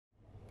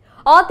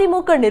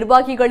அதிமுக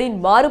நிர்வாகிகளின்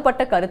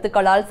மாறுபட்ட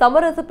கருத்துக்களால்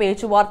சமரச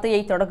பேச்சுவார்த்தையை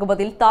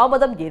தொடங்குவதில்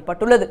தாமதம்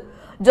ஏற்பட்டுள்ளது.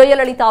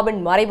 ஜெயலலிதாவின்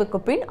மறைவுக்கு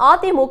பின்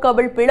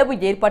அதிமுகவில் பிளவு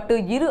ஏற்பட்டு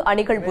இரு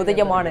அணிகள்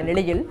உதயமான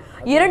நிலையில்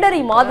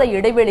 2.5 மாத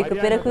இடைவெளிக்கு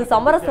பிறகு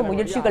சமரச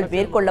முயற்சிகள்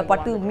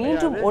மேற்கொள்ளப்பட்டு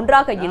மீண்டும்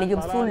ஒன்றாக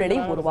இணையும் சூழ்நிலை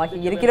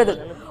உருவாகியிருக்கிறது.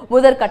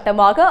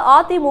 முதற்கட்டமாக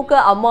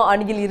அதிமுக அம்மா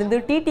அணியில் இருந்து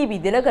டிடிவி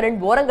தினகரன்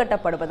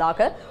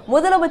ஓரங்கட்டப்படுவதாக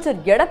முதலமைச்சர்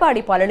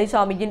எடப்பாடி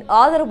பழனிசாமியின்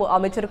ஆதரவு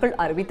அமைச்சர்கள்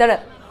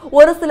அறிவித்தனர்.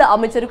 ஒரு சில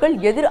அமைச்சர்கள்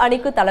எதிர்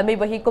அணிக்கு தலைமை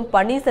வகிக்கும்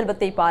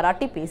பன்னீர்செல்வத்தை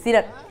பாராட்டி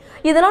பேசினர்.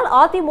 இதனால்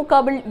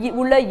அதிமுகவில்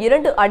உள்ள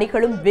 2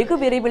 அணிகளும் வெகு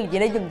விரைவில்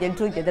இணையும்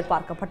என்று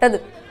எதிர்பார்க்கப்பட்டது.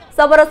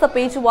 சமரச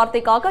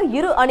பேச்சுவார்த்தைக்காக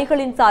இரு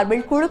அணிகளின்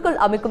சார்பில் குழுக்கள்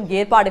அமைக்கும்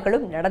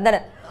ஏற்பாடுகளும் நடந்தன.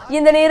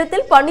 இந்த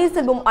நேரத்தில்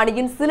பன்னீர்செல்வம்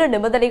அணியின் சில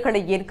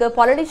நிபந்தனைகளை ஏற்க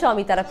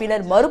பழனிசாமி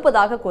தரப்பினர்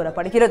மறுப்பதாக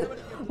கூறப்படுகிறது.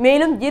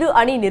 மேலும் இரு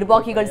அணி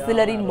நிர்வாகிகள்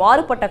சிலரின்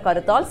மாறுபட்ட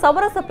கருத்தால்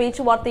சமரச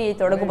பேச்சுவார்த்தையை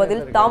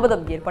தொடங்குவதில்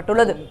தாமதம்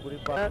ஏற்பட்டுள்ளது.